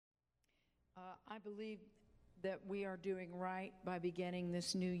I believe that we are doing right by beginning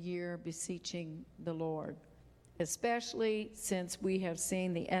this new year beseeching the Lord, especially since we have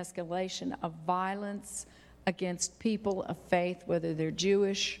seen the escalation of violence against people of faith, whether they're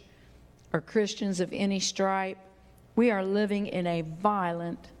Jewish or Christians of any stripe. We are living in a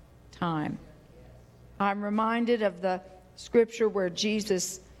violent time. I'm reminded of the scripture where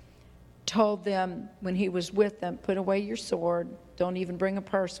Jesus told them when he was with them, put away your sword, don't even bring a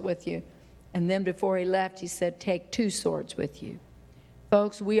purse with you. And then before he left, he said, take 2 swords with you.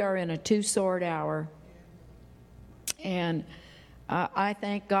 Folks, we are in a 2-sword hour. And I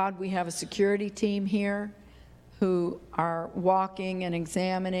thank God we have a security team here who are walking and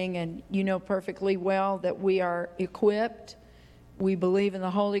examining, and you know perfectly well that we are equipped. We believe in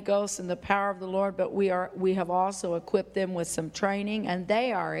the Holy Ghost and the power of the Lord, but we have also equipped them with some training, and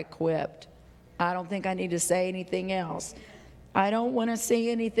they are equipped. I don't think I need to say anything else. I don't want to see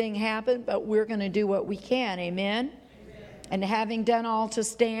anything happen, but we're going to do what we can. Amen? And having done all to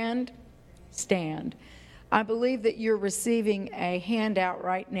stand, stand. I believe that you're receiving a handout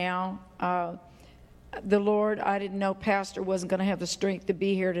right now. The Lord, I didn't know Pastor wasn't going to have the strength to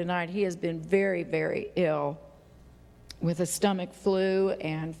be here tonight. He has been very, very ill with a stomach flu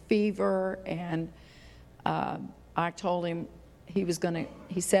and fever, and I told him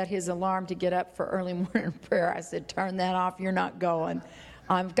he set his alarm to get up for early morning prayer. I said, turn that off, you're not going.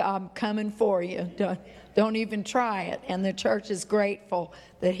 I'm coming for you. Don't even try it. And the church is grateful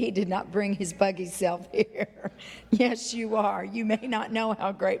that he did not bring his buggy self here. Yes, you are. You may not know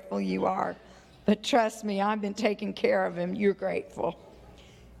how grateful you are, but trust me, I've been taking care of him. You're grateful.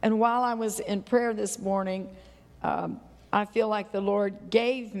 And while I was in prayer this morning, I feel like the Lord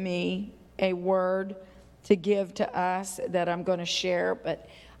gave me a word to give to us that I'm going to share, but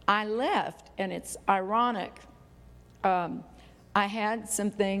I left, and it's ironic. I had some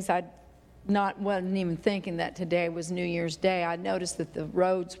things wasn't even thinking that today was New Year's Day. I noticed that the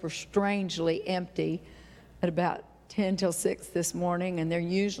roads were strangely empty at about 10 till 6 this morning, and there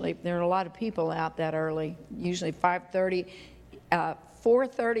are a lot of people out that early, usually 5:30.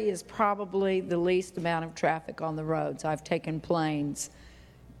 4:30 is probably the least amount of traffic on the roads. I've taken planes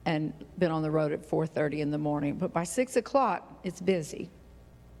and been on the road at 4:30 in the morning. But by 6 o'clock, it's busy.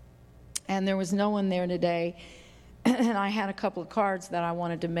 And there was no one there today. And I had a couple of cards that I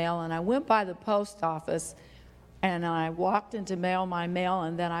wanted to mail. And I went by the post office, and I walked in to mail my mail.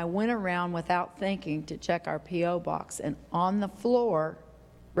 And then I went around without thinking to check our P.O. box. And on the floor,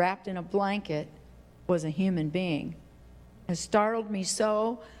 wrapped in a blanket, was a human being. It startled me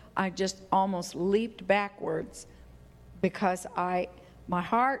so, I just almost leaped backwards because my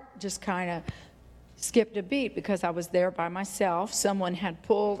heart just kind of skipped a beat because I was there by myself. Someone had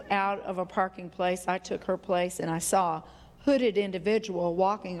pulled out of a parking place. I took her place, and I saw a hooded individual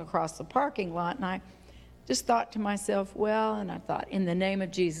walking across the parking lot, and I just thought to myself, and I thought, in the name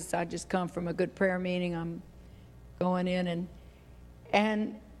of Jesus, I just come from a good prayer meeting. I'm going in,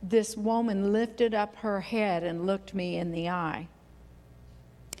 and this woman lifted up her head and looked me in the eye,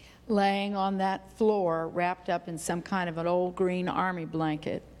 laying on that floor, wrapped up in some kind of an old green army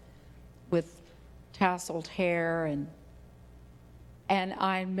blanket with tousled hair. And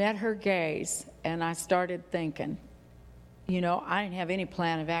I met her gaze, and I started thinking, I didn't have any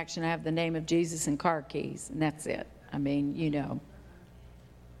plan of action. I have the name of Jesus and car keys, and that's it.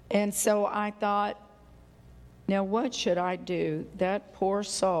 And so I thought, now, what should I do? That poor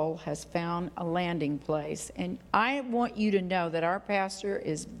soul has found a landing place. And I want you to know that our pastor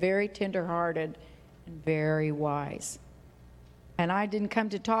is very tenderhearted and very wise. And I didn't come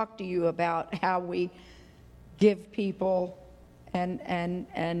to talk to you about how we give people and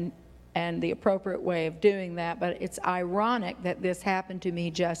the appropriate way of doing that, but it's ironic that this happened to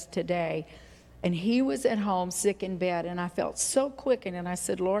me just today. And he was at home sick in bed, and I felt so quickened, and I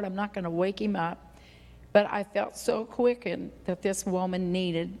said, Lord, I'm not going to wake him up. But I felt so quickened that this woman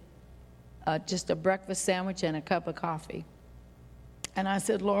needed just a breakfast sandwich and a cup of coffee. And I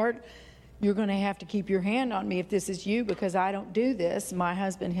said, Lord, you're going to have to keep your hand on me if this is you, because I don't do this. My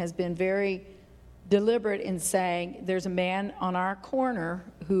husband has been very deliberate in saying there's a man on our corner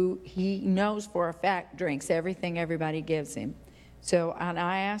who he knows for a fact drinks everything everybody gives him. And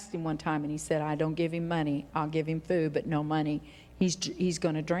I asked him one time, and he said, I don't give him money. I'll give him food, but no money. He's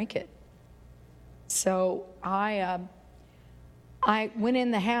going to drink it. So I went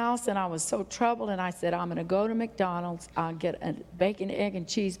in the house, and I was so troubled, and I said, I'm going to go to McDonald's. I'll get a bacon, egg, and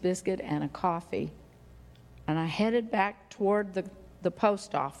cheese biscuit and a coffee. And I headed back toward the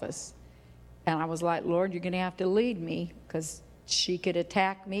post office. And I was like, Lord, you're going to have to lead me, because she could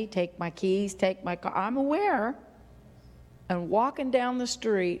attack me, take my keys, take my car. I'm aware And walking down the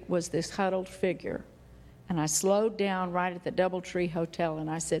street was this huddled figure. And I slowed down right at the Doubletree Hotel, and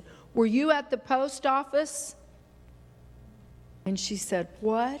I said, "Were you at the post office?" And she said,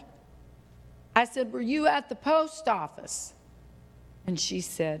 "What?" I said, "Were you at the post office?" And she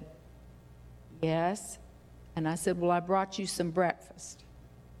said, "Yes." And I said, "Well, I brought you some breakfast."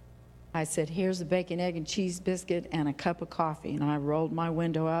 I said, "Here's a bacon, egg, and cheese biscuit and a cup of coffee." And I rolled my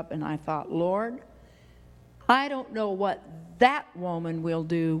window up, and I thought, Lord, I don't know what that woman will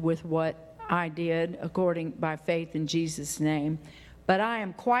do with what I did by faith in Jesus' name, but I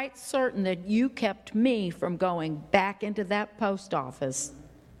am quite certain that you kept me from going back into that post office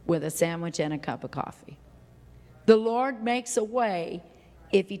with a sandwich and a cup of coffee. The Lord makes a way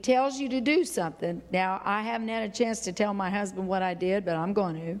if He tells you to do something. Now, I haven't had a chance to tell my husband what I did, but I'm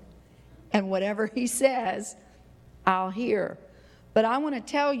going to. And whatever He says, I'll hear. But I want to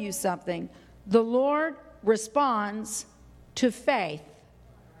tell you something. The Lord responds to faith.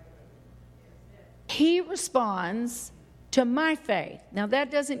 He responds to my faith. Now,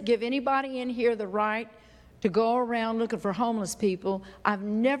 that doesn't give anybody in here the right to go around looking for homeless people. I've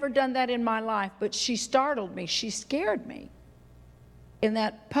never done that in my life, but she startled me. She scared me in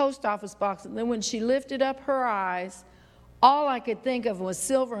that post office box. And then when she lifted up her eyes, all I could think of was,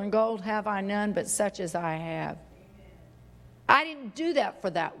 "Silver and gold have I none, but such as I have." I didn't do that for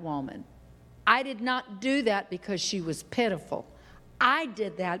that woman. I did not do that because she was pitiful. I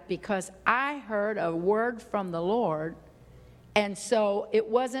did that because I heard a word from the Lord. And so it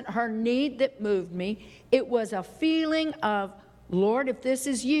wasn't her need that moved me. It was a feeling of, Lord, if this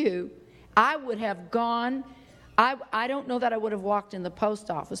is you, I would have gone. I don't know that I would have walked in the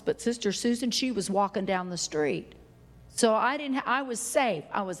post office, but Sister Susan, she was walking down the street. So I was safe.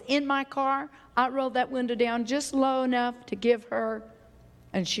 I was in my car. I rolled that window down just low enough to give her,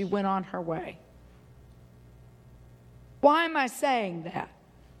 and she went on her way. Why am I saying that?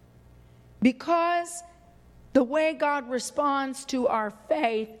 Because the way God responds to our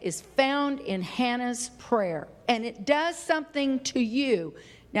faith is found in Hannah's prayer. And it does something to you.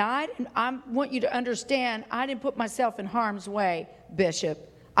 Now, I want you to understand, I didn't put myself in harm's way,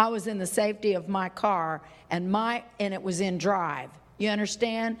 Bishop. I was in the safety of my car, and it was in drive. You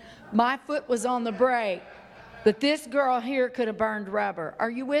understand? My foot was on the brake, but this girl here could have burned rubber. Are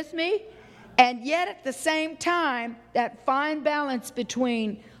you with me? And yet at the same time, that fine balance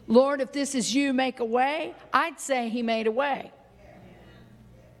between, Lord, if this is you, make a way, I'd say He made a way.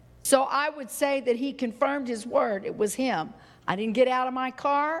 So I would say that He confirmed His word. It was Him. I didn't get out of my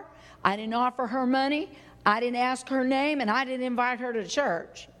car. I didn't offer her money. I didn't ask her name, and I didn't invite her to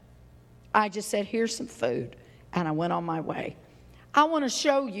church. I just said, "Here's some food," and I went on my way. I want to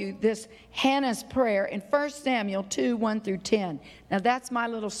show you this Hannah's prayer in 1 Samuel 2, 1 through 10. Now, that's my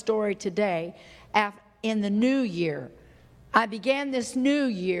little story today in the new year. I began this new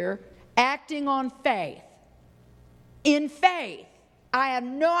year acting on faith. In faith. I have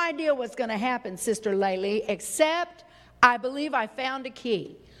no idea what's going to happen, Sister Laylee, except I believe I found a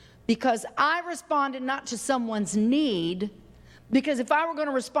key. Because I responded not to someone's need, because if I were going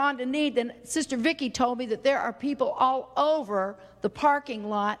to respond to need, then Sister Vicki told me that there are people all over the parking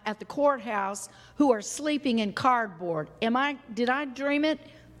lot at the courthouse who are sleeping in cardboard. Did I dream it?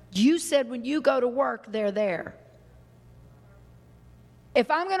 You said when you go to work, they're there. If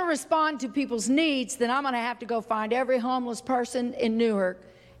I'm going to respond to people's needs, then I'm going to have to go find every homeless person in Newark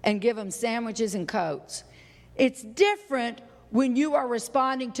and give them sandwiches and coats. It's different when you are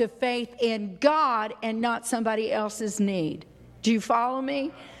responding to faith in God and not somebody else's need. Do you follow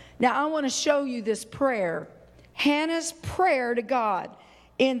me? Now, I want to show you this prayer. Hannah's prayer to God.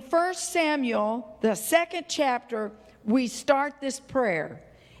 In 1 Samuel, the 2nd chapter, we start this prayer.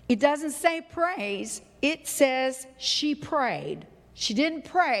 It doesn't say praise. It says she prayed. She didn't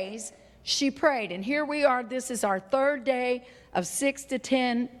praise. She prayed. And here we are. This is our 3rd day of 6 to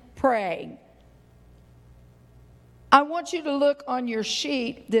 10 praying. I want you to look on your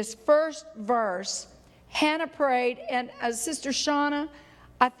sheet, this first verse. Hannah prayed, and Sister Shauna,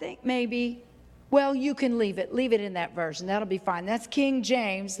 I think maybe, well, you can leave it in that version. That'll be fine. That's King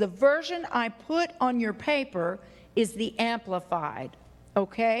James. The version I put on your paper is the Amplified,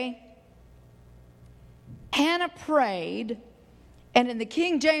 okay? Hannah prayed, and in the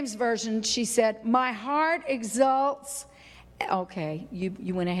King James version, she said, "My heart exults." Okay,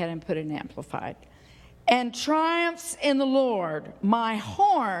 you went ahead and put it in Amplified. "And triumphs in the Lord. My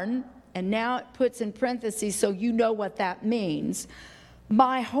horn," and now it puts in parentheses so you know what that means.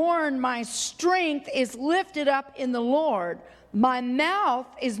 "My horn, my strength is lifted up in the Lord. My mouth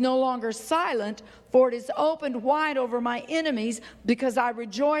is no longer silent, for it is opened wide over my enemies, because I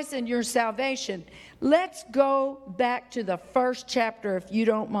rejoice in your salvation. Let's go back to the first chapter, if you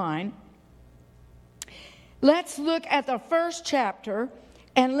don't mind. Let's look at the first chapter,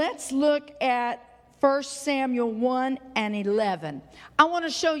 and let's look at 1 Samuel 1 and 11. I want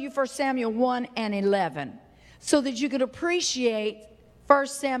to show you 1 Samuel 1 and 11 so that you can appreciate 1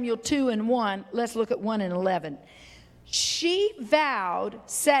 Samuel 2 and 1. Let's look at 1 and 11. She vowed,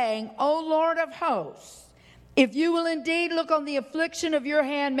 saying, O Lord of hosts, if you will indeed look on the affliction of your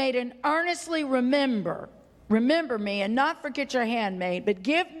handmaid and earnestly remember me and not forget your handmaid, but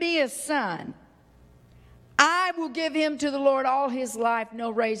give me a son, I will give him to the Lord all his life. No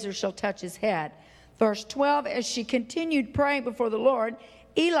razor shall touch his head. Verse 12, as she continued praying before the Lord,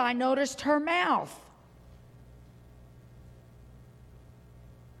 Eli noticed her mouth.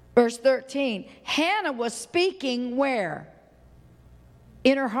 Verse 13, Hannah was speaking where?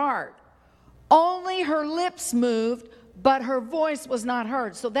 In her heart. Only her lips moved, but her voice was not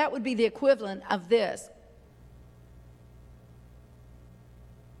heard. So that would be the equivalent of this.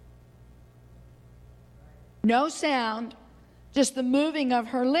 No sound, just the moving of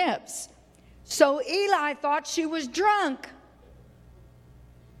her lips. So Eli thought she was drunk.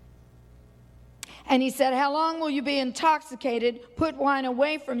 And he said, how long will you be intoxicated? Put wine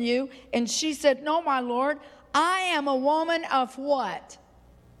away from you. And she said, no, my Lord, I am a woman of what?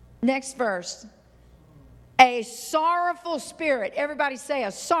 Next verse. A sorrowful spirit. Everybody say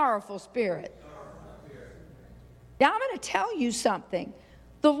a sorrowful spirit. Now I'm going to tell you something.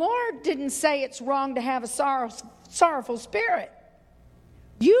 The Lord didn't say it's wrong to have a sorrowful spirit.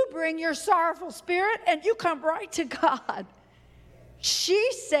 You bring your sorrowful spirit and you come right to God. She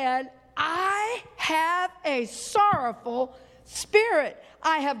said, I have a sorrowful spirit.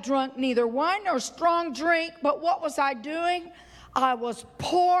 I have drunk neither wine nor strong drink, but what was I doing? I was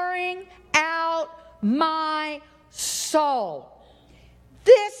pouring out my soul.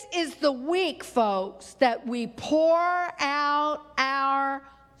 This is the week, folks, that we pour out our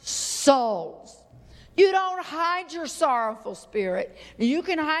souls. You don't hide your sorrowful spirit. You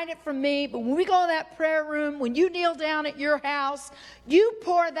can hide it from me, but when we go to that prayer room, when you kneel down at your house, you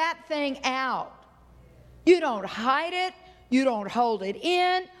pour that thing out. You don't hide it. You don't hold it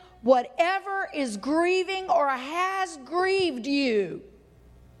in. Whatever is grieving or has grieved you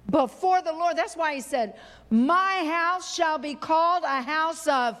before the Lord. That's why he said, my house shall be called a house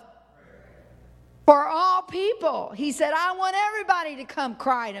of for all people. He said, I want everybody to come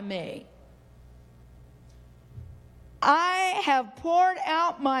cry to me. I have poured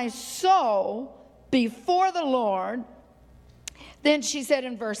out my soul before the Lord. Then she said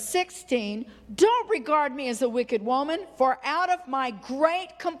in verse 16, don't regard me as a wicked woman, for out of my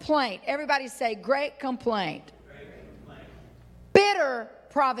great complaint, everybody say great complaint. Great complaint. Bitter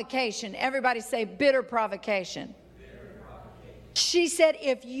provocation. Everybody say bitter provocation. Bitter provocation. She said,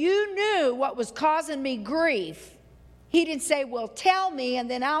 if you knew what was causing me grief, he didn't say, well, tell me, and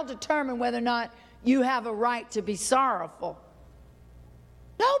then I'll determine whether or not you have a right to be sorrowful.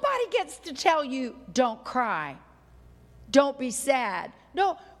 Nobody gets to tell you, don't cry. Don't be sad.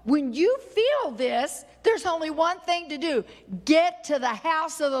 No, when you feel this, there's only one thing to do. Get to the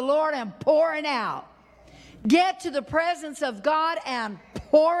house of the Lord and pour it out. Get to the presence of God and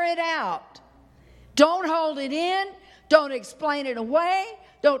pour it out. Don't hold it in. Don't explain it away.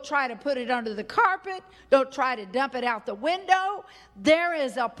 Don't try to put it under the carpet. Don't try to dump it out the window. There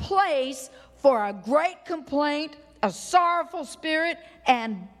is a place for a great complaint, a sorrowful spirit,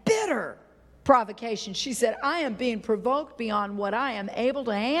 and bitter provocation. She said, I am being provoked beyond what I am able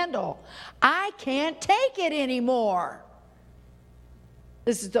to handle. I can't take it anymore.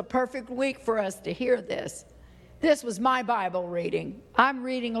 This is the perfect week for us to hear this. This was my Bible reading. I'm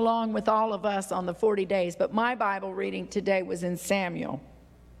reading along with all of us on the 40 days, but my Bible reading today was in Samuel.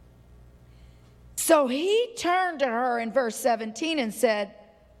 So he turned to her in verse 17 and said,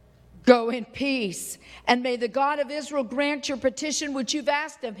 go in peace, and may the God of Israel grant your petition which you've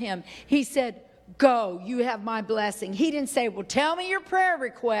asked of him. He said, go, you have my blessing. He didn't say, well, tell me your prayer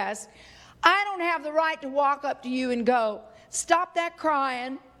request. I don't have the right to walk up to you and go, stop that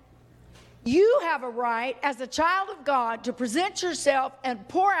crying. You have a right as a child of God to present yourself and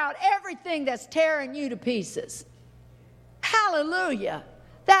pour out everything that's tearing you to pieces. Hallelujah.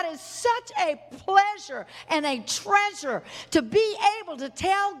 That is such a pleasure and a treasure to be able to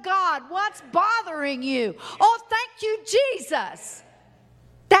tell God what's bothering you. Oh, thank you, Jesus.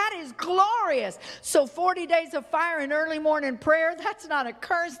 That is glorious. So 40 days of fire and early morning prayer, that's not a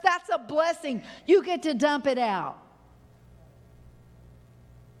curse, that's a blessing. You get to dump it out.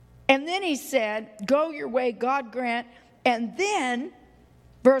 And then he said, go your way, God grant And then,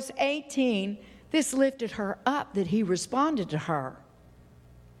 verse 18, this lifted her up that he responded to her.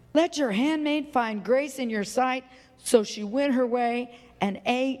 Let your handmaid find grace in your sight. So she went her way and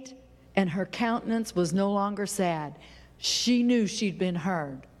ate, and her countenance was no longer sad. She knew she'd been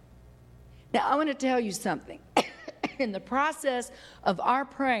heard. Now, I want to tell you something. In the process of our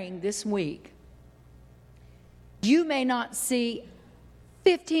praying this week, you may not see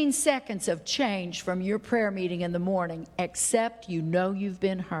 15 seconds of change from your prayer meeting in the morning, except you know you've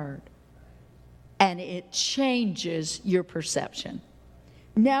been heard. And it changes your perception.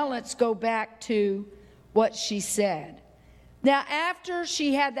 Now let's go back to what she said. Now, after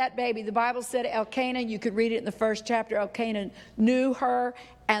she had that baby, the Bible said Elkanah, you could read it in the first chapter, Elkanah knew her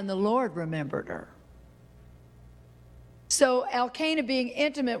and the Lord remembered her. So Elkanah being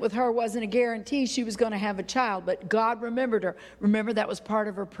intimate with her wasn't a guarantee she was going to have a child, but God remembered her. Remember, that was part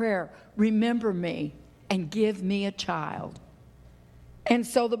of her prayer. Remember me and give me a child. And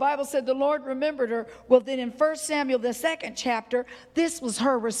so the Bible said the Lord remembered her. Well, then in 1 Samuel, the 2nd chapter, this was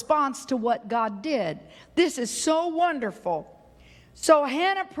her response to what God did. This is so wonderful. So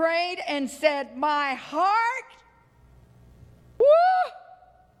Hannah prayed and said, my heart, woo,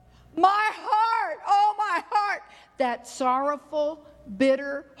 my heart, oh my heart. That sorrowful,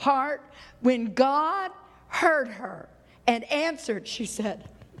 bitter heart. When God heard her and answered, she said,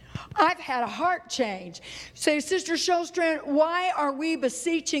 I've had a heart change. Say, Sister Showstrand, why are we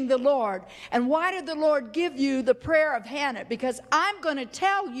beseeching the Lord? And why did the Lord give you the prayer of Hannah? Because I'm going to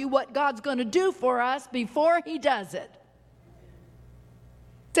tell you what God's going to do for us before He does it.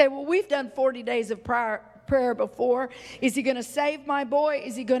 Say, well, we've done 40 days of prayer before. Is He going to save my boy?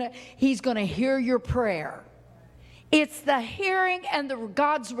 He's going to hear your prayer. It's the hearing and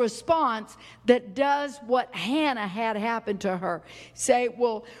God's response that does what Hannah had happen to her. Say,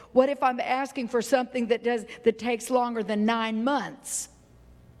 well, what if I'm asking for something that takes longer than 9 months?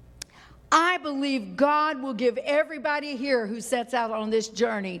 I believe God will give everybody here who sets out on this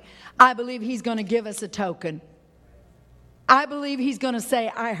journey, I believe He's going to give us a token. I believe He's going to say,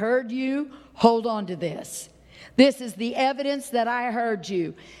 I heard you, hold on to this. This is the evidence that I heard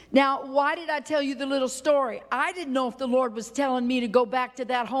you. Now, why did I tell you the little story? I didn't know if the Lord was telling me to go back to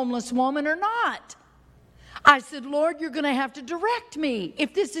that homeless woman or not. I said, Lord, you're going to have to direct me.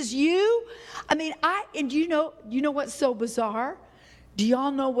 If this is you, and you know what's so bizarre? Do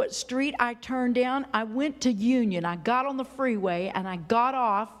y'all know what street I turned down? I went to Union. I got on the freeway and I got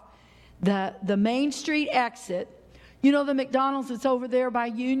off the Main Street exit. You know the McDonald's that's over there by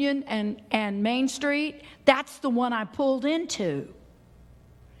Union and Main Street? That's the one I pulled into.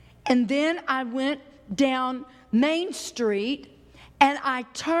 And then I went down Main Street and I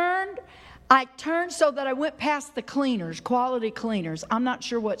turned so that I went past the cleaners, Quality Cleaners. I'm not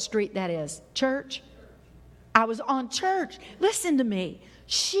sure what street that is. Church? I was on Church. Listen to me.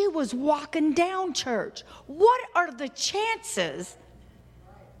 She was walking down Church. What are the chances?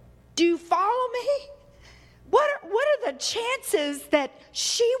 Do you follow me? What are the chances that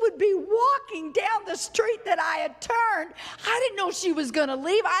she would be walking down the street that I had turned? I didn't know she was going to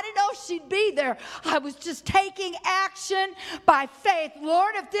leave. I didn't know she'd be there. I was just taking action by faith.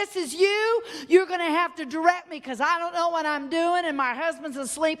 Lord, if this is you, you're going to have to direct me because I don't know what I'm doing and my husband's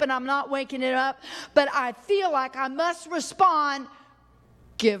asleep and I'm not waking it up. But I feel like I must respond.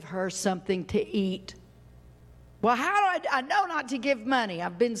 Give her something to eat. Well, how do I know not to give money?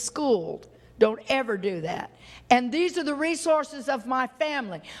 I've been schooled. Don't ever do that. And these are the resources of my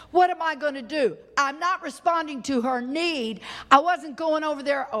family. What am I going to do? I'm not responding to her need. I wasn't going over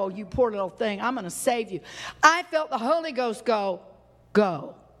there, oh, you poor little thing, I'm going to save you. I felt the Holy Ghost go.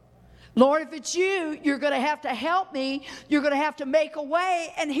 Lord, if it's you, you're going to have to help me. You're going to have to make a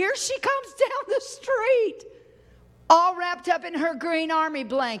way. And here she comes down the street, all wrapped up in her green army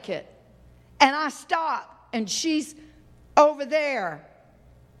blanket. And I stop, and she's over there.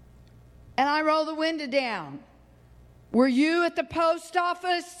 And I roll the window down. Were you at the post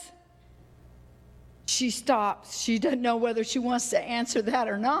office? She stops. She doesn't know whether she wants to answer that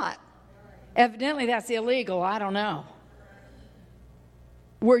or not. Evidently, that's illegal. I don't know.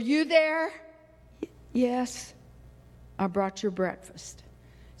 Were you there? Yes. I brought your breakfast.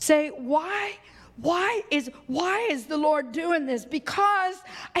 Say, why is the Lord doing this? Because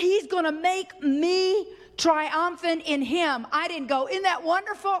He's going to make me triumphant in Him. I didn't go, isn't that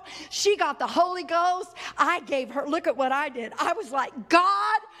wonderful? She got the Holy Ghost. I gave her, look at what I did. I was like,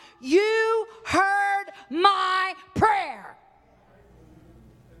 God, you heard my prayer.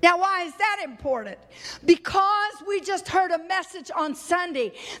 Now, why is that important? Because we just heard a message on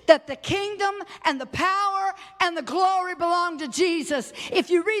Sunday that the kingdom and the power and the glory belong to Jesus. If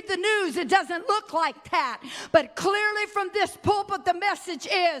you read the news, it doesn't look like that. But clearly from this pulpit, the message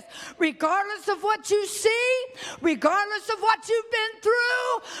is, regardless of what you see, regardless of what you've been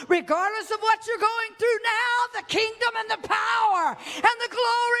through, regardless of what you're going through now, the kingdom and the power and the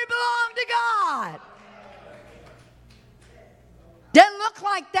glory belong to God. Doesn't look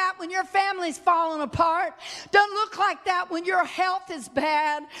like that when your family's falling apart. Doesn't look like that when your health is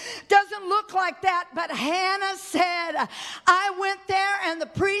bad. Doesn't look like that. But Hannah said, I went there and the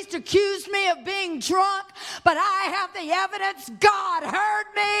priest accused me of being drunk, but I have the evidence. God heard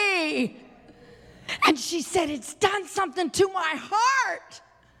me. And she said, it's done something to my heart.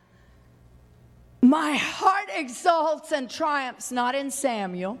 My heart exalts and triumphs, not in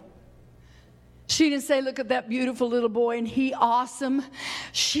Samuel. She didn't say, look at that beautiful little boy and he awesome.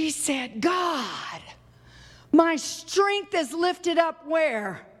 She said, God, my strength is lifted up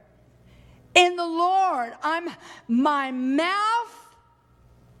where? In the Lord. My mouth.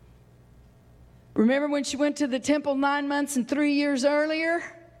 Remember when she went to the temple 9 months and 3 years earlier?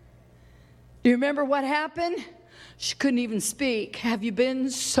 Do you remember what happened? She couldn't even speak. Have you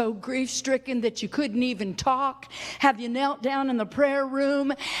been so grief-stricken that you couldn't even talk? Have you knelt down in the prayer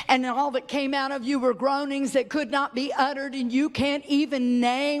room and all that came out of you were groanings that could not be uttered, and you can't even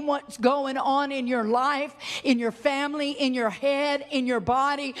name what's going on in your life, in your family, in your head, in your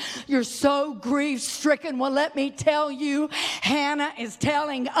body? You're so grief-stricken. Well, let me tell you, Hannah is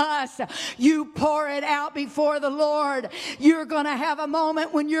telling us, you pour it out before the Lord. You're going to have a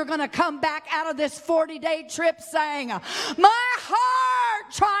moment when you're going to come back out of this 40-day trip saying, my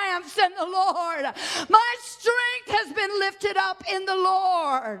heart triumphs in the Lord. My strength has been lifted up in the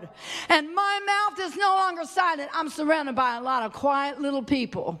Lord. And my mouth is no longer silent. I'm surrounded by a lot of quiet little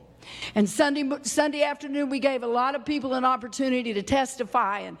people. And Sunday afternoon, we gave a lot of people an opportunity to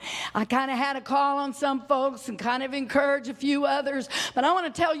testify. And I kind of had a call on some folks and kind of encourage a few others. But I want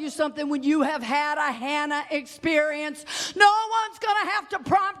to tell you something. When you have had a Hannah experience, no one's going to have to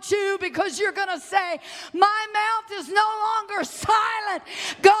prompt you, because you're going to say, my mouth is no longer silent.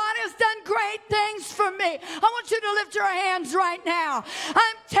 God has done great things for me. I want you to lift your hands right now.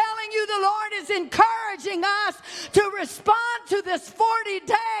 I'm telling you, the Lord is encouraging us to respond to this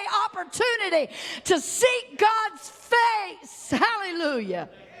 40-day opportunity to seek God's face. Hallelujah.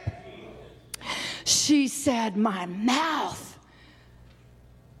 She said, my mouth,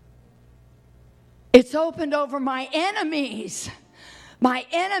 it's opened over my enemies. My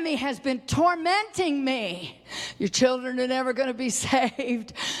enemy has been tormenting me. Your children are never going to be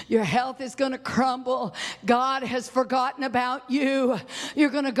saved. Your health is going to crumble. God has forgotten about you.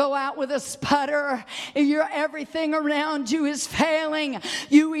 You're going to go out with a sputter. Everything around you is failing.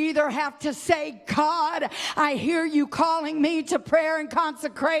 You either have to say, God, I hear you calling me to prayer and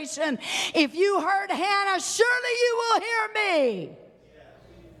consecration. If you heard Hannah, surely you will hear me.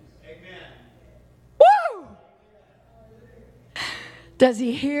 Amen. Woo! Does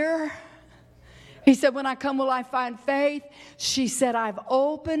he hear? He said, when I come, will I find faith? She said, I've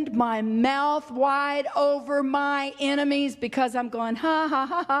opened my mouth wide over my enemies because I'm going, ha, ha,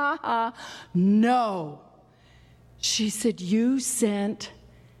 ha, ha, ha. No. She said, you sent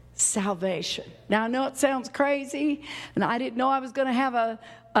salvation. Now, I know it sounds crazy, and I didn't know I was going to have a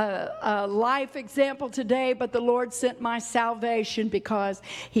life example today, but the Lord sent my salvation because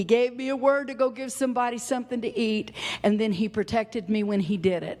he gave me a word to go give somebody something to eat, and then he protected me when he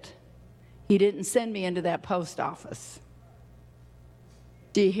did it. He didn't send me into that post office.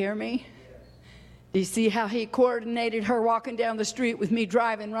 Do you hear me? Do you see how he coordinated her walking down the street with me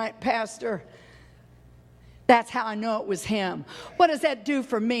driving right past her? That's how I know it was him. What does that do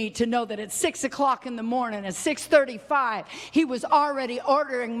for me to know that at 6 o'clock in the morning, at 6:35, he was already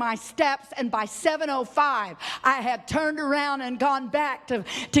ordering my steps, and by 7:05, I had turned around and gone back to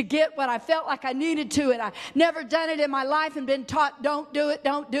get what I felt like I needed to, and I never done it in my life and been taught, don't do it,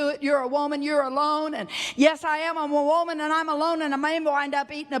 don't do it, you're a woman, you're alone, and yes, I am, I'm a woman, and I'm alone, and I may wind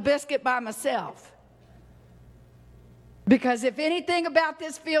up eating a biscuit by myself. Because if anything about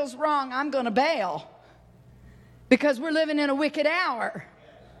this feels wrong, I'm going to bail. Because we're living in a wicked hour.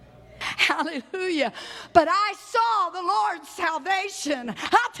 Hallelujah. But I saw the Lord's salvation.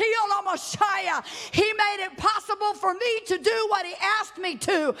 He made it possible for me to do what he asked me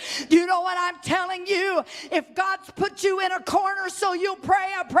to. Do you know what I'm telling you? If God's put you in a corner so you'll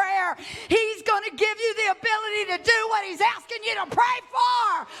pray a prayer, he's going to give you the ability to do what he's asking you to pray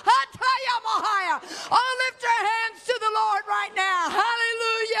for. Oh, lift your hands to the Lord right now.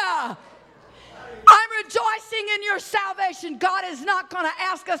 Hallelujah. I'm rejoicing in in your salvation, God is not going to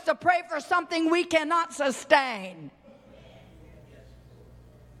ask us to pray for something we cannot sustain.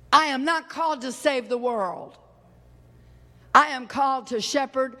 I am not called to save the world. I am called to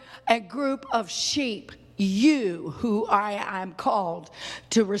shepherd a group of sheep, you who I am called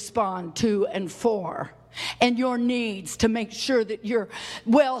to respond to and for. And your needs, to make sure that you're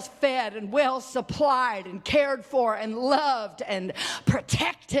well fed and well supplied and cared for and loved and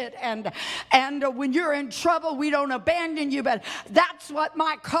protected, and when you're in trouble, we don't abandon you. But that's what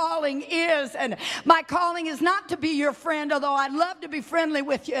my calling is. And my calling is not to be your friend, although I'd love to be friendly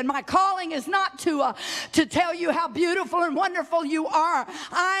with you. And my calling is not to tell you how beautiful and wonderful you are.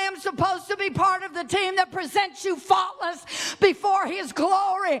 I am supposed to be part of the team that presents you faultless before His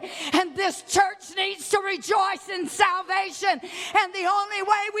glory. And this church needs to rejoice in salvation, and the only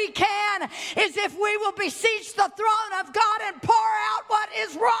way we can is if we will beseech the throne of God and pour out what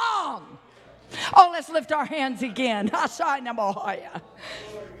is wrong. Oh, let's lift our hands again.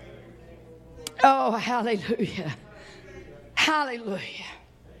 Oh, hallelujah. Hallelujah.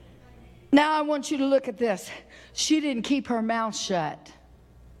 Now I want you to look at this. She didn't keep her mouth shut.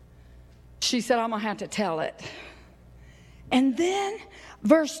 She said, I'm going to have to tell it. And then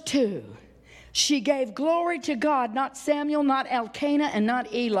verse 2. She gave glory to God, not Samuel, not Elkanah, and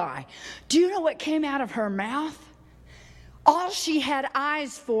not Eli. Do you know what came out of her mouth? All she had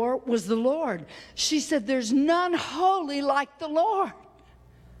eyes for was the Lord. She said, there's none holy like the Lord.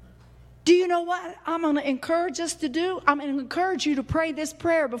 Do you know what I'm going to encourage us to do? I'm going to encourage you to pray this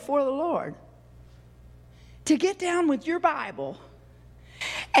prayer before the Lord. To get down with your Bible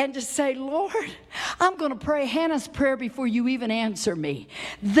and to say, Lord, I'm going to pray Hannah's prayer before you even answer me.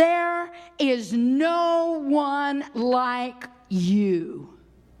 There is no one like you.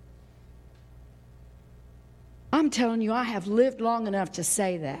 I'm telling you, I have lived long enough to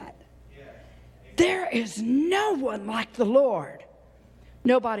say that. There is no one like the Lord.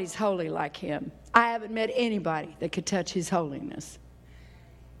 Nobody's holy like Him. I haven't met anybody that could touch His holiness.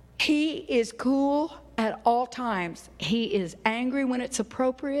 He is cool at all times. He is angry when it's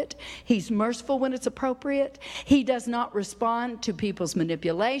appropriate. He's merciful when it's appropriate. He does not respond to people's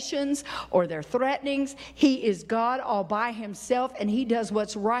manipulations or their threatenings. He is God all by Himself, and He does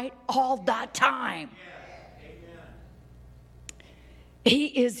what's right all the time. He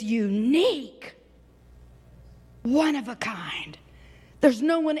is unique, one of a kind. There's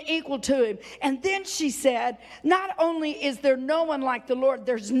no one equal to Him. And then she said, not only is there no one like the Lord,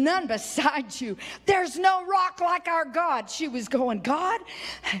 there's none beside you. There's no rock like our God. She was going, God?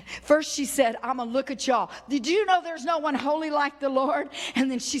 First she said, I'm going to look at y'all. Did you know there's no one holy like the Lord? And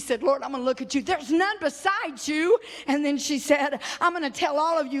then she said, Lord, I'm going to look at you. There's none beside you. And then she said, I'm going to tell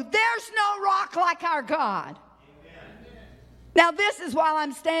all of you, there's no rock like our God. Now, this is while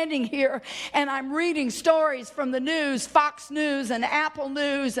I'm standing here and I'm reading stories from the news, Fox News and Apple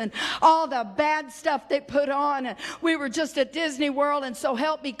News and all the bad stuff they put on. And we were just at Disney World, and so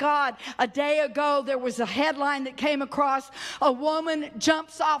help me God, a day ago there was a headline that came across: a woman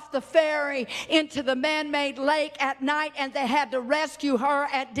jumps off the ferry into the man-made lake at night, and they had to rescue her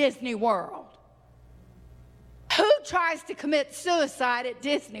at Disney World. Who tries to commit suicide at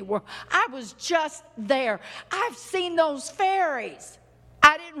Disney World? I was just there. I've seen those ferries.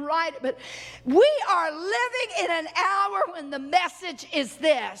 I didn't write it, but we are living in an hour when the message is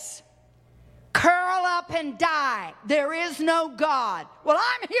this: curl up and die. There is no God. Well,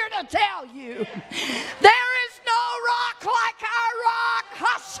 I'm here to tell you, there is no rock like our rock.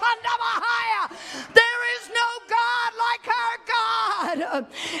 There is no God like our God.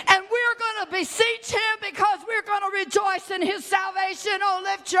 And we're going to beseech Him because we're going to rejoice in His salvation. Oh,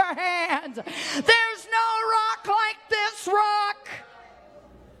 lift your hands. There's no rock like this rock.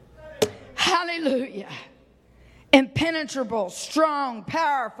 Hallelujah. Impenetrable, strong,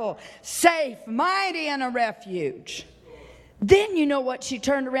 powerful, safe, mighty, and a refuge. Then you know what she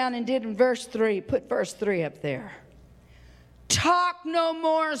turned around and did in verse 3. Put verse 3 up there. Talk no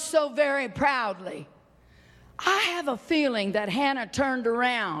more so very proudly. I have a feeling that Hannah turned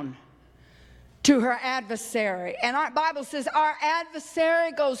around to her adversary. And our Bible says our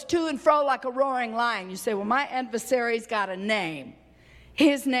adversary goes to and fro like a roaring lion. You say, well, my adversary's got a name.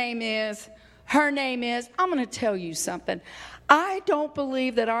 His name is, her name is. I'm going to tell you something. I don't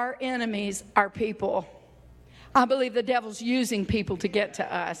believe that our enemies are people. I believe the devil's using people to get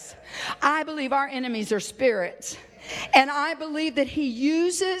to us. I believe our enemies are spirits. And I believe that he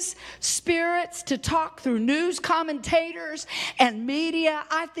uses spirits to talk through news commentators and media.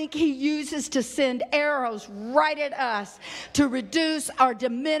 I think he uses to send arrows right at us to reduce or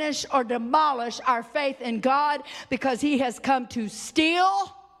diminish or demolish our faith in God, because he has come to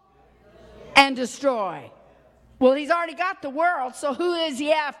steal and destroy. Well, he's already got the world, so who is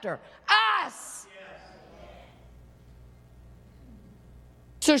he after? Us.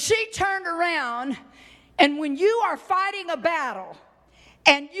 So she turned around, and when you are fighting a battle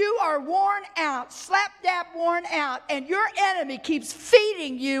and you are worn out, slap dab worn out, and your enemy keeps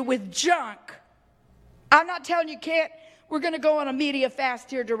feeding you with junk. I'm not telling you can't, we're going to go on a media fast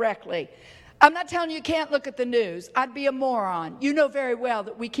here directly. I'm not telling you can't look at the news. I'd be a moron. You know very well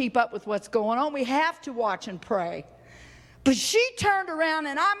that we keep up with what's going on. We have to watch and pray. But she turned around,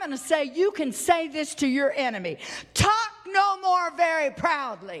 and I'm going to say, you can say this to your enemy. Talk no more very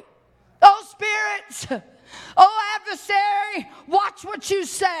proudly. Oh, spirits, oh, adversary, watch what you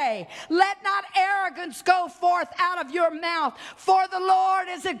say. Let not arrogance go forth out of your mouth, for the Lord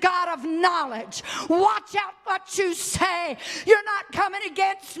is a God of knowledge. Watch out what you say. You're not coming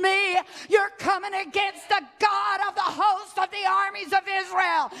against me. You're coming against the God of the host of the armies of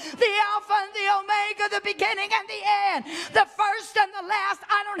Israel, the Alpha and the Omega, the beginning and the end, the first and the last.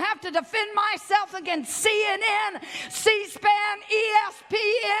 I don't have to defend myself against CNN, C-SPAN,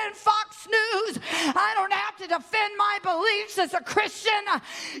 ESPN, Fox News. I don't have to defend my beliefs as a Christian.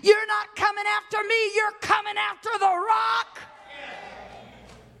 You're not coming after me. You're coming after the rock.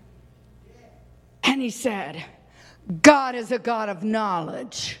 And he said, God is a God of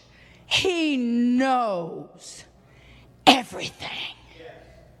knowledge. He knows everything.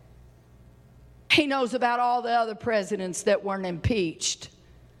 He knows about all the other presidents that weren't impeached.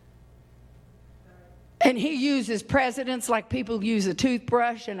 And he uses presidents like people use a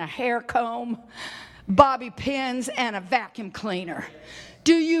toothbrush and a hair comb, bobby pins, and a vacuum cleaner.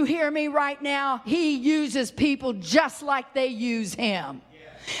 Do you hear me right now? He uses people just like they use him.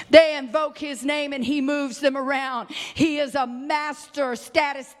 They invoke his name and he moves them around. He is a master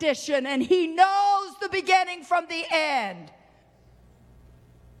statistician and he knows the beginning from the end.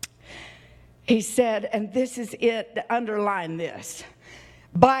 He said, and this is it, underline this.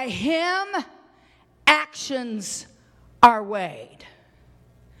 By him, actions are weighed.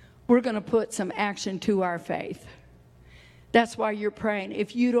 We're going to put some action to our faith. That's why you're praying.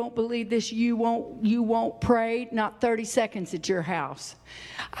 If you don't believe this, you won't pray, not 30 seconds at your house.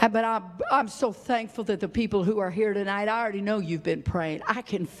 But I'm so thankful that the people who are here tonight, I already know you've been praying. I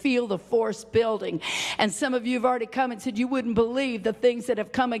can feel the force building. And some of you have already come and said you wouldn't believe the things that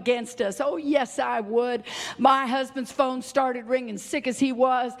have come against us. Oh, yes, I would. My husband's phone started ringing, sick as he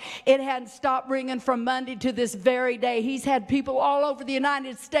was. It hadn't stopped ringing from Monday to this very day. He's had people all over the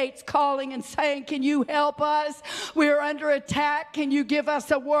United States calling and saying, can you help us? We're under attack. Can you give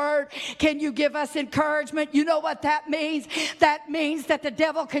us a word? Can you give us encouragement? You know what that means? That means that the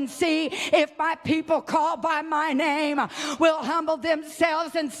devil can see if my people called by my name will humble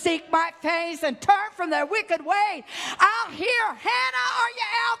themselves and seek my face and turn from their wicked ways. I'll hear, Hannah, are you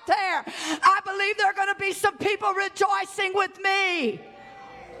out there? I believe there are going to be some people rejoicing with me.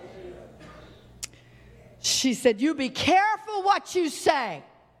 She said, you be careful what you say.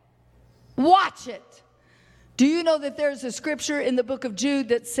 Watch it. Do you know that there's a scripture in the book of Jude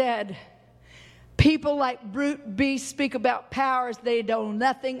that said, people like brute beasts speak about powers they know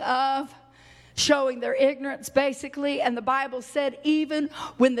nothing of, showing their ignorance basically. And the Bible said even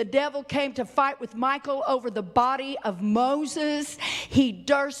when the devil came to fight with Michael over the body of Moses, he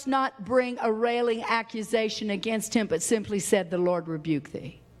durst not bring a railing accusation against him, but simply said, the Lord rebuke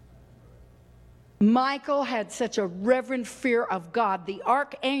thee. Michael had such a reverent fear of God, the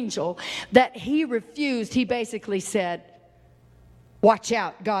archangel, that he refused. He basically said, watch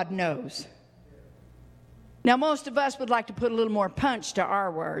out, God knows. Now, most of us would like to put a little more punch to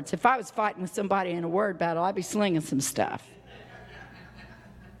our words. If I was fighting with somebody in a word battle, I'd be slinging some stuff.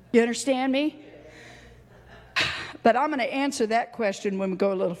 You understand me? But I'm going to answer that question when we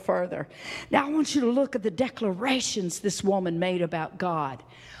go a little further. Now, I want you to look at the declarations this woman made about God.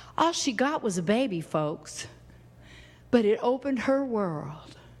 All she got was a baby, folks. But it opened her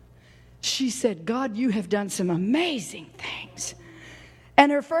world. She said, God, you have done some amazing things.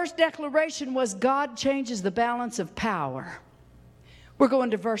 And her first declaration was, God changes the balance of power. We're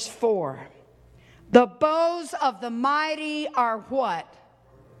going to verse 4. The bows of the mighty are what?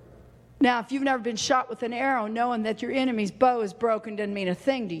 Now, if you've never been shot with an arrow, knowing that your enemy's bow is broken doesn't mean a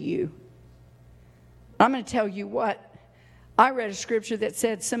thing to you. I'm going to tell you what. I read a scripture that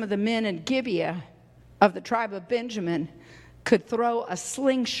said some of the men in Gibeah of the tribe of Benjamin could throw a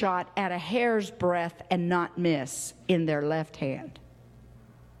slingshot at a hair's breadth and not miss in their left hand.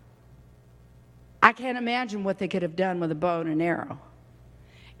 I can't imagine what they could have done with a bow and an arrow.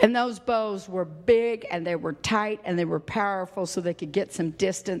 And those bows were big and they were tight and they were powerful so they could get some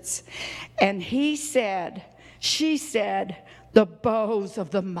distance. And she said, the bows of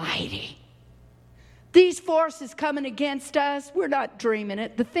the mighty. These forces coming against us, we're not dreaming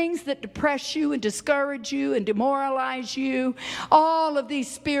it. The things that depress you and discourage you and demoralize you, all of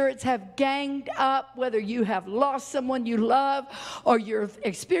these spirits have ganged up, whether you have lost someone you love or you're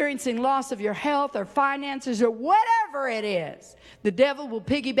experiencing loss of your health or finances or whatever it is. The devil will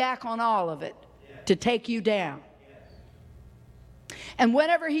piggyback on all of it to take you down. And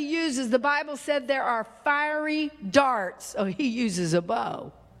whenever he uses, the Bible said there are fiery darts. Oh, he uses a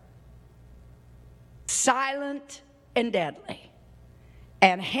bow. Silent and deadly.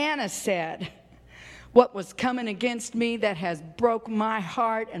 And Hannah said, what was coming against me that has broke my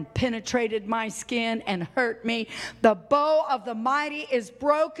heart and penetrated my skin and hurt me, the bow of the mighty is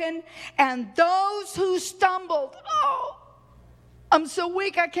broken, and those who stumbled, oh, I'm so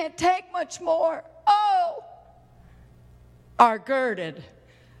weak I can't take much more, oh, are girded.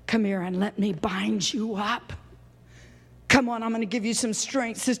 Come here and let me bind you up. Come on, I'm going to give you some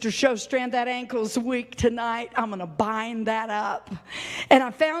strength. Sister Showstrand, that ankle's weak tonight. I'm going to bind that up. And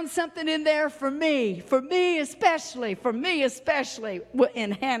I found something in there for me especially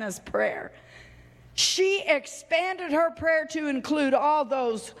in Hannah's prayer. She expanded her prayer to include all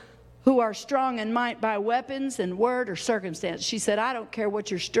those who are strong in might by weapons and word or circumstance. She said, I don't care what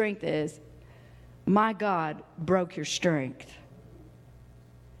your strength is. My God broke your strength.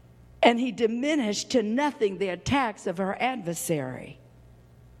 And he diminished to nothing the attacks of her adversary.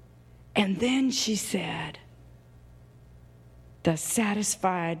 And then she said, the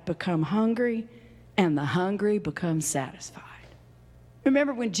satisfied become hungry, and the hungry become satisfied.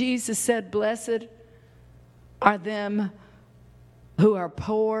 Remember when Jesus said, blessed are them who are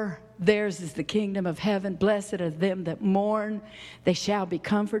poor, theirs is the kingdom of heaven. Blessed are them that mourn, they shall be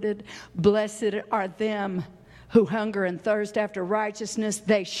comforted. Blessed are them who hunger and thirst after righteousness,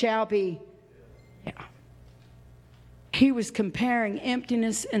 they shall be. Yeah. He was comparing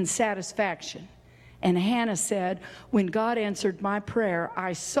emptiness and satisfaction. And Hannah said, when God answered my prayer,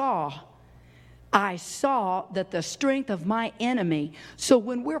 I saw that the strength of my enemy. So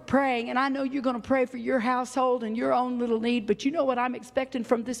when we're praying, and I know you're going to pray for your household and your own little need, but you know what I'm expecting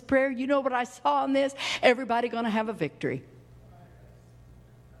from this prayer? You know what I saw in this? Everybody going to have a victory.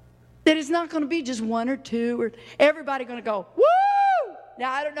 That it's not going to be just one or two, or everybody going to go, woo!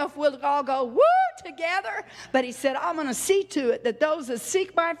 Now, I don't know if we'll all go, woo, together, but he said, I'm going to see to it that those that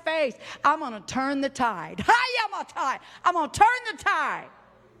seek my face, I'm going to turn the tide. I'm going to turn the tide.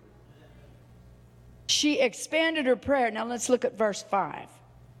 She expanded her prayer. Now, let's look at verse 5.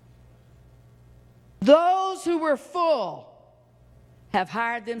 Those who were full have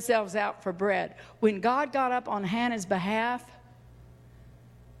hired themselves out for bread. When God got up on Hannah's behalf,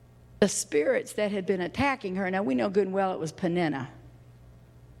 the spirits that had been attacking her, now we know good and well it was Peninnah.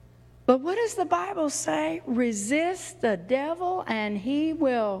 But what does the Bible say? Resist the devil and he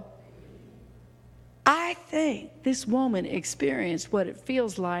will. I think this woman experienced what it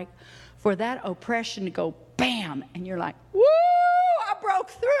feels like for that oppression to go bam, and you're like, woo, I broke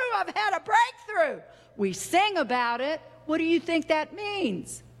through, I've had a breakthrough. We sing about it. What do you think that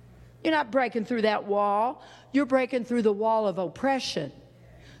means? You're not breaking through that wall. You're breaking through the wall of oppression.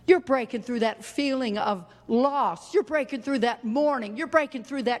 You're breaking through that feeling of loss. You're breaking through that mourning. You're breaking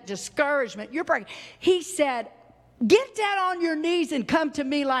through that discouragement. He said, get down on your knees and come to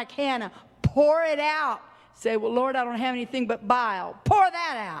me like Hannah. Pour it out. Say, well, Lord, I don't have anything but bile. Pour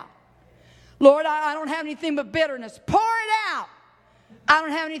that out. Lord, I don't have anything but bitterness. Pour it out. I don't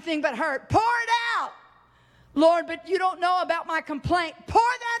have anything but hurt. Pour it out. Lord, but you don't know about my complaint. Pour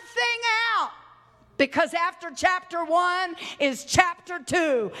that thing out. Because after chapter 1 is chapter 2.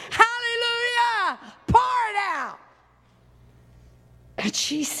 Hallelujah! Pour it out. And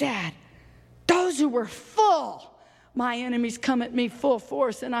she said, those who were full, my enemies come at me full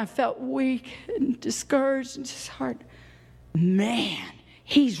force, and I felt weak and discouraged and just hard. Man,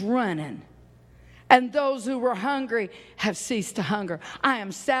 he's running. And those who were hungry have ceased to hunger. I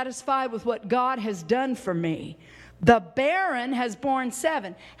am satisfied with what God has done for me. The barren has borne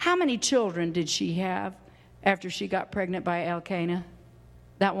 7. How many children did she have after she got pregnant by Elkanah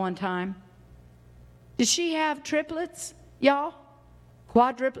that one time? Did she have triplets, y'all?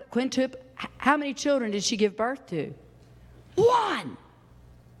 Quadruplet, quintuplet? How many children did she give birth to? 1.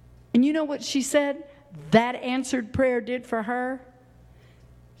 And you know what she said that answered prayer did for her?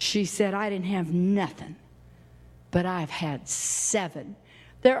 She said, I didn't have nothing, but I've had 7.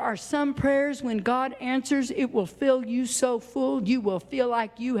 There are some prayers when God answers, it will fill you so full, you will feel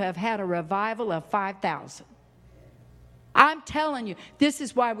like you have had a revival of 5,000. I'm I'm telling you, this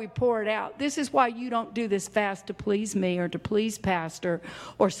is why we pour it out. This is why you don't do this fast to please me or to please pastor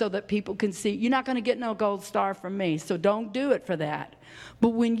or so that people can see. You're not going to get no gold star from me, so don't do it for that. But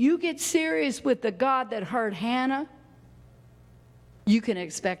when you get serious with the God that heard Hannah, you can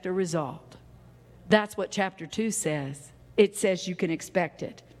expect a result. That's what chapter 2 says. It says you can expect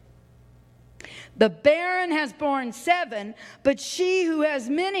it. The barren has borne 7, but she who has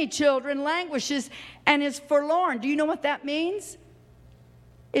many children languishes and is forlorn. Do you know what that means?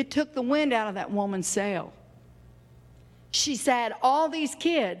 It took the wind out of that woman's sail. She had all these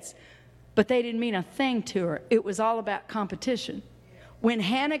kids, but they didn't mean a thing to her. It was all about competition. When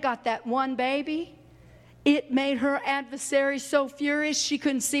Hannah got that one baby, it made her adversary so furious she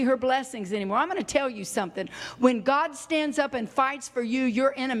couldn't see her blessings anymore. I'm going to tell you something. When God stands up and fights for you,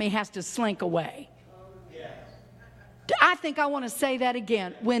 your enemy has to slink away. I think I want to say that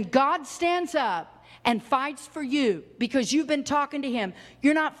again. When God stands up and fights for you because you've been talking to him,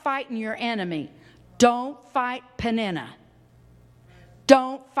 you're not fighting your enemy. Don't fight Peninnah.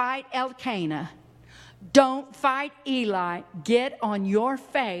 Don't fight Elkanah. Don't fight Eli. Get on your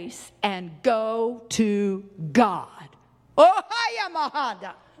face and go to God. Oh, hiya,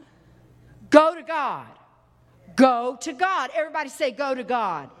 Mahanda. Go to God. Go to God. Everybody say, go to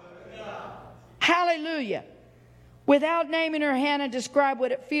God. Go to God. Hallelujah. Without naming her, Hannah described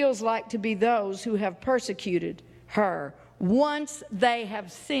what it feels like to be those who have persecuted her once they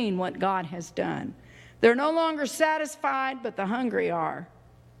have seen what God has done. They're no longer satisfied, but the hungry are.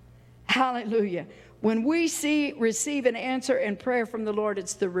 Hallelujah. When we receive an answer in prayer from the Lord,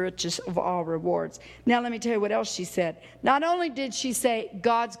 it's the richest of all rewards. Now, let me tell you what else she said. Not only did she say,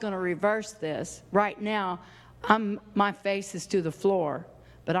 God's going to reverse this. Right now, my face is to the floor,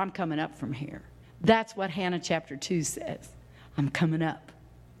 but I'm coming up from here. That's what Hannah chapter 2 says. I'm coming up.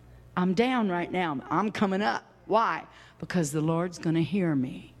 I'm down right now. I'm coming up. Why? Because the Lord's going to hear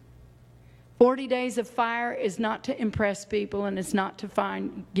me. 40 days of fire is not to impress people, and it's not to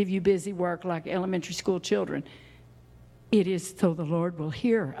give you busy work like elementary school children. It is so the Lord will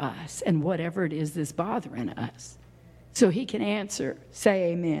hear us and whatever it is that's bothering us. So he can answer.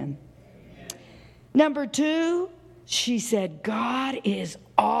 Say amen. Amen. Number 2, she said, God is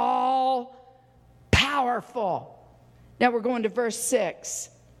all powerful. Now we're going to verse 6.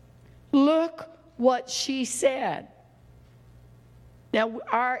 Look what she said. Now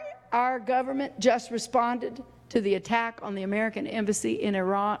our government just responded to the attack on the American embassy in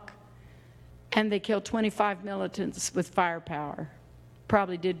Iraq, and they killed 25 militants with firepower.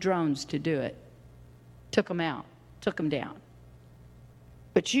 Probably did drones to do it. Took them out, took them down.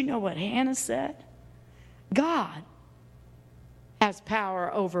 But you know what Hannah said? God has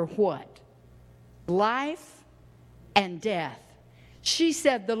power over what? Life and death. She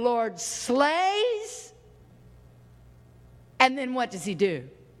said the Lord slays, and then what does he do?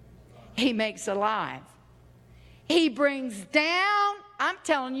 He makes alive. He brings down. I'm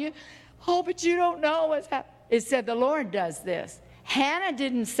telling you, oh, but you don't know what's happening. It said the Lord does this. Hannah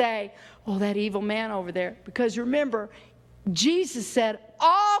didn't say, oh, that evil man over there. Because remember, Jesus said,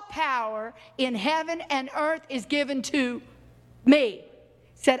 all power in heaven and earth is given to me.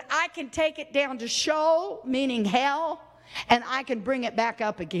 Said, I can take it down to Sheol, meaning hell, and I can bring it back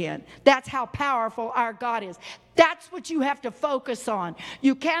up again. That's how powerful our God is. That's what you have to focus on.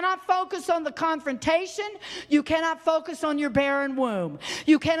 You cannot focus on the confrontation. You cannot focus on your barren womb.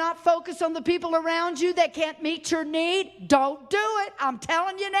 You cannot focus on the people around you that can't meet your need. Don't do it. I'm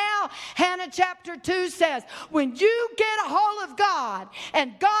telling you now. Hannah chapter 2 says, when you get a hold of God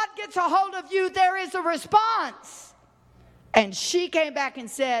and God gets a hold of you, there is a response. And she came back and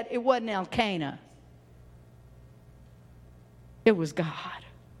said it wasn't Elkanah. It was God.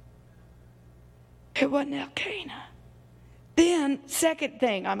 It wasn't Elkanah. Then, second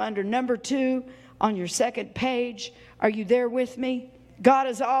thing, I'm under number 2 on your second page. Are you there with me? God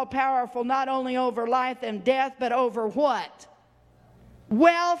is all powerful, not only over life and death, but over what?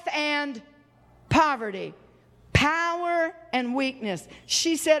 Wealth and poverty. Power and weakness.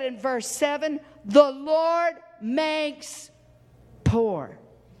 She said in verse 7, the Lord makes poor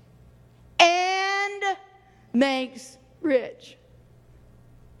and makes rich.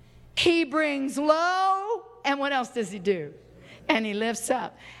 He brings low, and what else does he do? And he lifts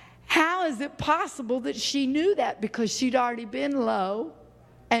up. How is it possible that she knew that? Because she'd already been low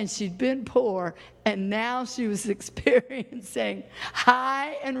and she'd been poor, and now she was experiencing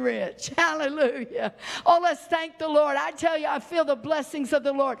high and rich. Hallelujah. Oh, let's thank the Lord. I tell you, I feel the blessings of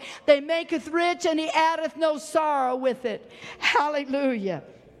the Lord. They maketh rich, and he addeth no sorrow with it. Hallelujah.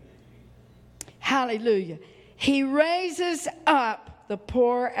 Hallelujah. He raises up the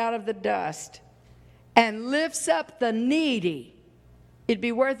poor out of the dust and lifts up the needy. It'd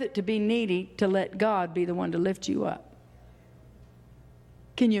be worth it to be needy to let God be the one to lift you up.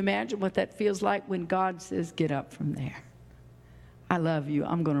 Can you imagine what that feels like when God says, get up from there? I love you.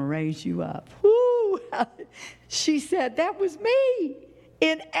 I'm going to raise you up. Woo! She said, that was me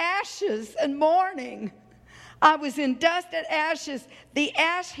in ashes and mourning. I was in dust and ashes, the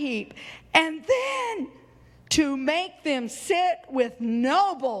ash heap. And then to make them sit with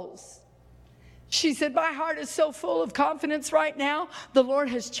nobles. She said, my heart is so full of confidence right now. The Lord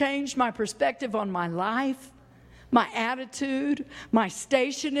has changed my perspective on my life, my attitude, my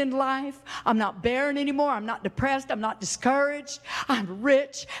station in life. I'm not barren anymore. I'm not depressed. I'm not discouraged. I'm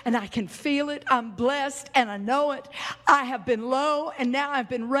rich and I can feel it. I'm blessed and I know it. I have been low and now I've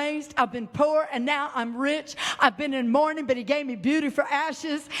been raised. I've been poor and now I'm rich. I've been in mourning, but He gave me beauty for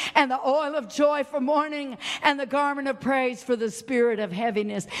ashes and the oil of joy for mourning and the garment of praise for the spirit of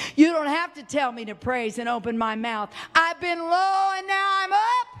heaviness. You don't have to tell me to praise and open my mouth. I've been low and now I'm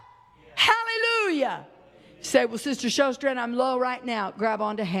up. Hallelujah. You say, well, Sister Sjostred, I'm low right now. Grab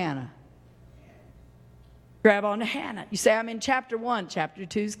onto Hannah. Grab onto Hannah. You say, I'm in chapter 1. Chapter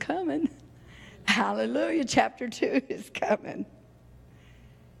 2's coming. Hallelujah. Chapter 2 is coming.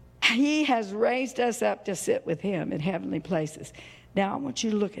 He has raised us up to sit with Him in heavenly places. Now, I want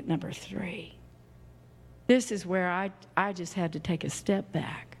you to look at number 3. This is where I just had to take a step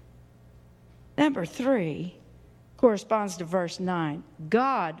back. Number 3 corresponds to verse 9.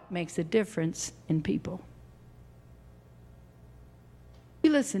 God makes a difference in people. You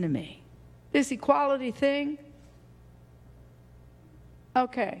listen to me. This equality thing,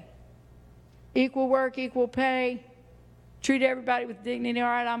 okay. Equal work, equal pay, treat everybody with dignity, all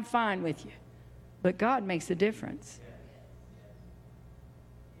right, I'm fine with you. But God makes a difference.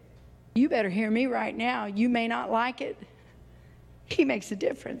 You better hear me right now. You may not like it. He makes a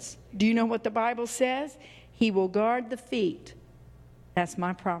difference. Do you know what the Bible says? He will guard the feet. That's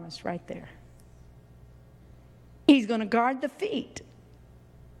my promise right there. He's going to guard the feet.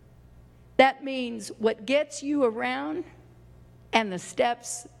 That means what gets you around and the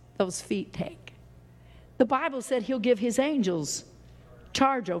steps those feet take. The Bible said He'll give His angels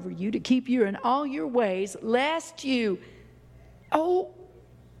charge over you to keep you in all your ways, lest you,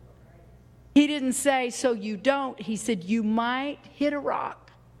 He didn't say so you don't. He said you might hit a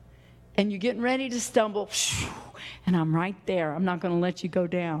rock and you're getting ready to stumble, and I'm right there. I'm not going to let you go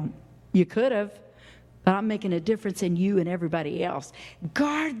down. You could have, but I'm making a difference in you and everybody else.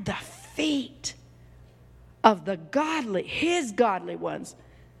 Guard the feet of the godly, His godly ones.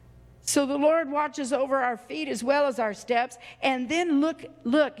 So the Lord watches over our feet as well as our steps. And then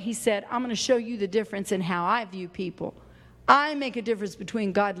look, He said, I'm going to show you the difference in how I view people. I make a difference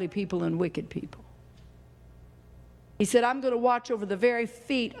between godly people and wicked people. He said, I'm going to watch over the very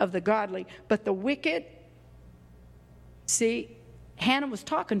feet of the godly, but the wicked, see, Hannah was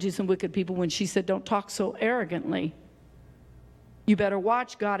talking to some wicked people when she said, don't talk so arrogantly. You better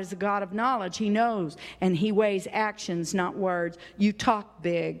watch. God is a God of knowledge. He knows, and He weighs actions, not words. You talk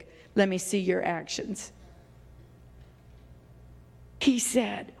big. Let me see your actions. He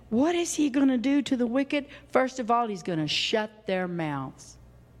said, what is He going to do to the wicked? First of all, He's going to shut their mouths.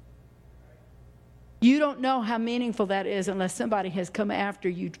 You don't know how meaningful that is unless somebody has come after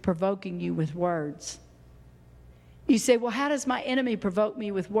you, provoking you with words. You say, well, how does my enemy provoke me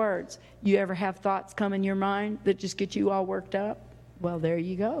with words? You ever have thoughts come in your mind that just get you all worked up? Well, there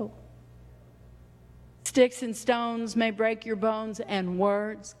you go. Sticks and stones may break your bones, and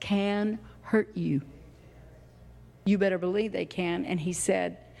words can hurt you. You better believe they can. And He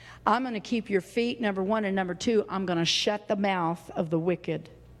said, I'm going to keep your feet, number 1, and number 2, I'm going to shut the mouth of the wicked.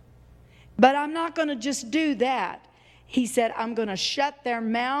 But I'm not going to just do that. He said, I'm going to shut their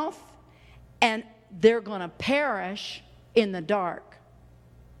mouth, and they're going to perish in the dark.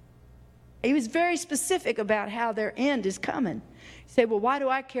 He was very specific about how their end is coming. You say, well, why do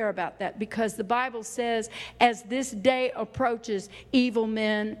I care about that? Because the Bible says, as this day approaches, evil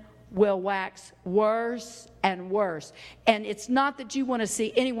men will wax worse and worse. And it's not that you want to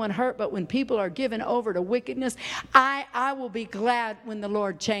see anyone hurt, but when people are given over to wickedness, I will be glad when the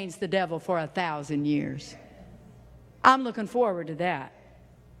Lord chains the devil for 1,000 years. I'm looking forward to that.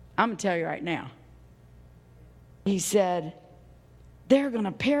 I'm going to tell you right now. He said, they're going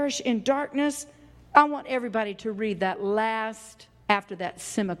to perish in darkness. I want everybody to read that last, after that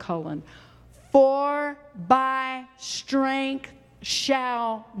semicolon. For by strength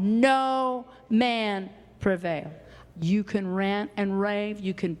shall no man prevail. You can rant and rave.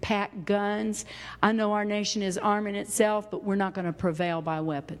 You can pack guns. I know our nation is arming itself, but we're not going to prevail by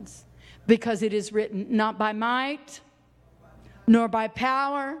weapons. Because it is written, not by might, nor by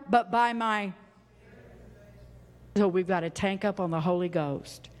power, but by my So we've got to tank up on the Holy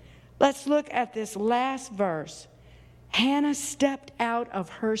Ghost. Let's look at this last verse. Hannah stepped out of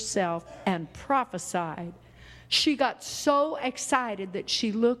herself and prophesied. She got so excited that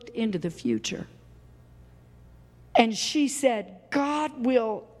she looked into the future. And she said, God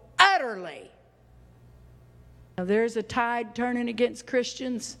will utterly. Now, there's a tide turning against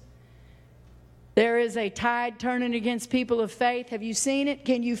Christians. There is a tide turning against people of faith. Have you seen it?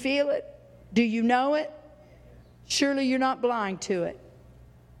 Can you feel it? Do you know it? Surely you're not blind to it.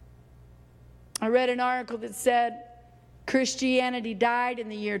 I read an article that said Christianity died in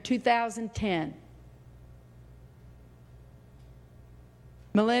the year 2010.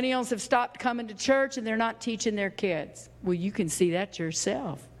 Millennials have stopped coming to church and they're not teaching their kids. Well, you can see that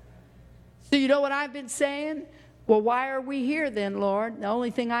yourself. So you know what I've been saying? Well, why are we here then, Lord? The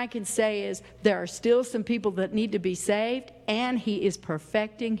only thing I can say is there are still some people that need to be saved, and He is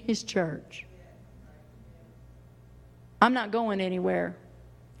perfecting His church. I'm not going anywhere.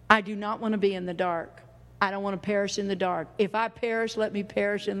 I do not want to be in the dark. I don't want to perish in the dark. If I perish, let me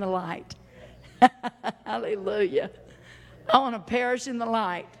perish in the light. Hallelujah. I want to perish in the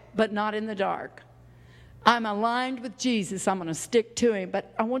light, but not in the dark. I'm aligned with Jesus. I'm going to stick to Him.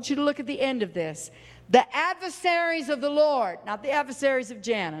 But I want you to look at the end of this. The adversaries of the Lord, not the adversaries of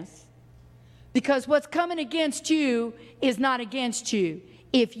Janus. Because what's coming against you is not against you.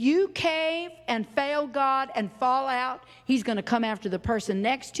 If you cave and fail God and fall out, He's going to come after the person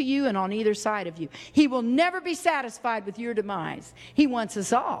next to you and on either side of you. He will never be satisfied with your demise. He wants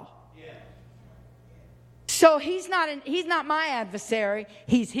us all. So he's not my adversary.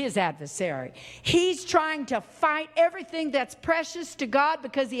 He's His adversary. He's trying to fight everything that's precious to God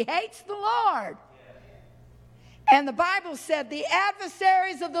because he hates the Lord. And the Bible said the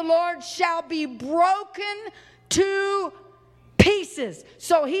adversaries of the Lord shall be broken to pieces.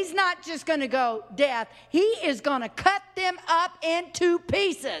 So He's not just going to go death. He is going to cut them up into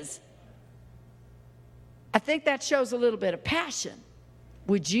pieces. I think that shows a little bit of passion.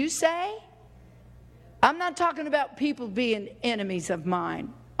 Would you say? I'm not talking about people being enemies of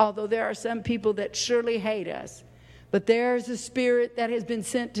mine, although there are some people that surely hate us. But there's a spirit that has been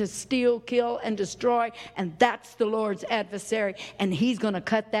sent to steal, kill, and destroy, and that's the Lord's adversary, and He's going to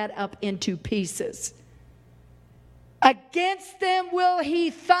cut that up into pieces. Against them will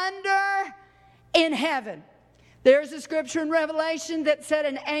He thunder in heaven. There's a scripture in Revelation that said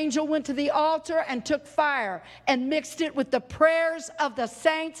an angel went to the altar and took fire and mixed it with the prayers of the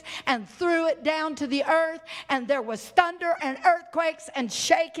saints and threw it down to the earth, and there was thunder and earthquakes and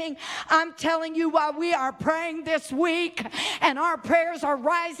shaking. I'm telling you, while we are praying this week and our prayers are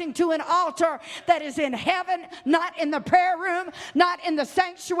rising to an altar that is in heaven, not in the prayer room, not in the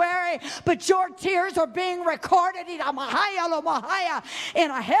sanctuary, but your tears are being recorded in a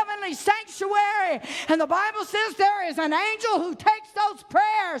heavenly sanctuary. And the Bible says there is an angel who takes those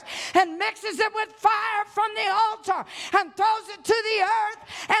prayers and mixes it with fire from the altar and throws it to the earth,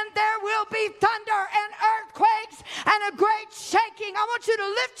 and there will be thunder and earthquakes and a great shaking. I want you to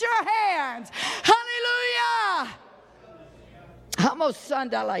lift your hands.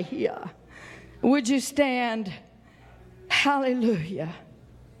 Hallelujah. Would you stand? Hallelujah.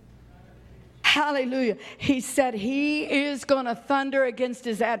 Hallelujah. He said He is going to thunder against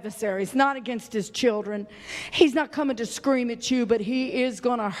His adversaries, not against His children. He's not coming to scream at you, but He is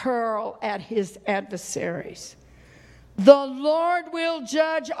going to hurl at His adversaries. The Lord will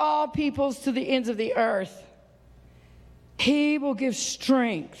judge all peoples to the ends of the earth. He will give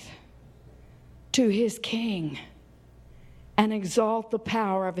strength to His king and exalt the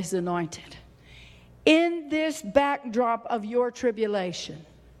power of His anointed. In this backdrop of your tribulation,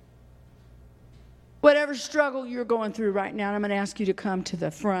 whatever struggle you're going through right now, I'm going to ask you to come to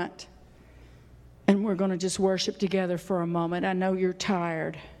the front. And we're going to just worship together for a moment. I know you're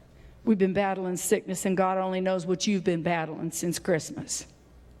tired. We've been battling sickness, and God only knows what you've been battling since Christmas.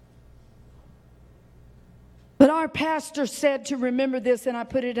 But our pastor said to remember this, and I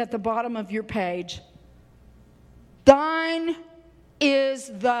put it at the bottom of your page. Thine is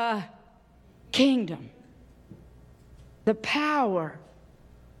the kingdom, the power,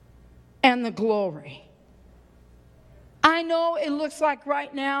 and the glory. I know it looks like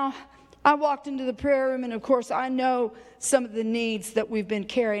right now, I walked into the prayer room, and of course I know some of the needs that we've been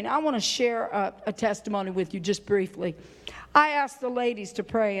carrying. I want to share a testimony with you just briefly. I asked the ladies to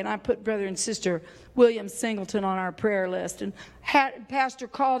pray, and I put Brother and Sister William Singleton on our prayer list, and Pastor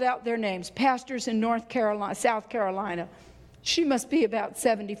called out their names, pastors in South Carolina. She must be about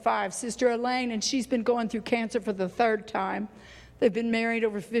 75, Sister Elaine, and she's been going through cancer for the third time. They've been married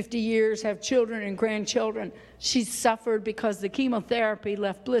over 50 years, have children and grandchildren. She's suffered because the chemotherapy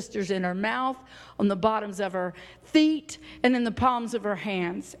left blisters in her mouth, on the bottoms of her feet, and in the palms of her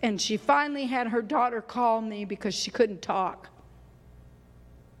hands. And she finally had her daughter call me because she couldn't talk.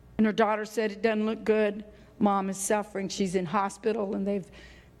 And her daughter said, "It doesn't look good. Mom is suffering. She's in hospital, and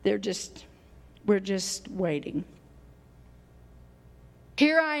we're just waiting."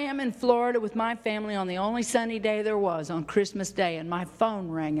 Here I am in Florida with my family on the only sunny day there was, on Christmas Day, and my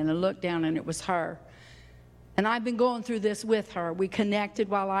phone rang, and I looked down, and it was her. And I've been going through this with her. We connected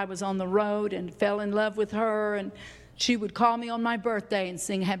while I was on the road and fell in love with her, and she would call me on my birthday and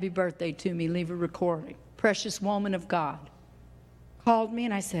sing happy birthday to me, leave a recording. Precious woman of God. Called me,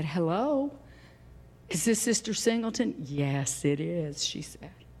 and I said, "Hello, is this Sister Singleton?" "Yes, it is," she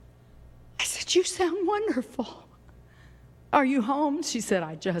said. I said, "You sound wonderful. Are you home?" She said,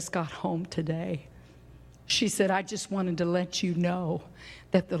 "I just got home today." She said, "I just wanted to let you know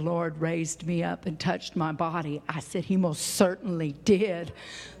that the Lord raised me up and touched my body." I said, "He most certainly did,"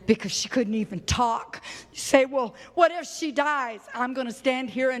 because she couldn't even talk. You say, "Well, what if she dies?" I'm going to stand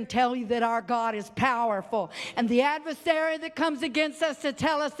here and tell you that our God is powerful. And the adversary that comes against us to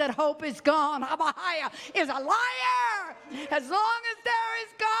tell us that hope is gone, Abahaya, is a liar. As long as there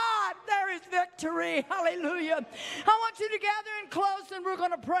is God, there is victory. Hallelujah. I want you to gather in close, and we're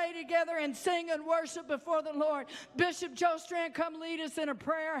going to pray together and sing and worship before the Lord. Bishop Joe Strand, come lead us in a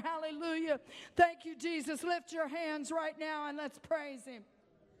prayer. Hallelujah. Thank you, Jesus. Lift your hands right now and let's praise him.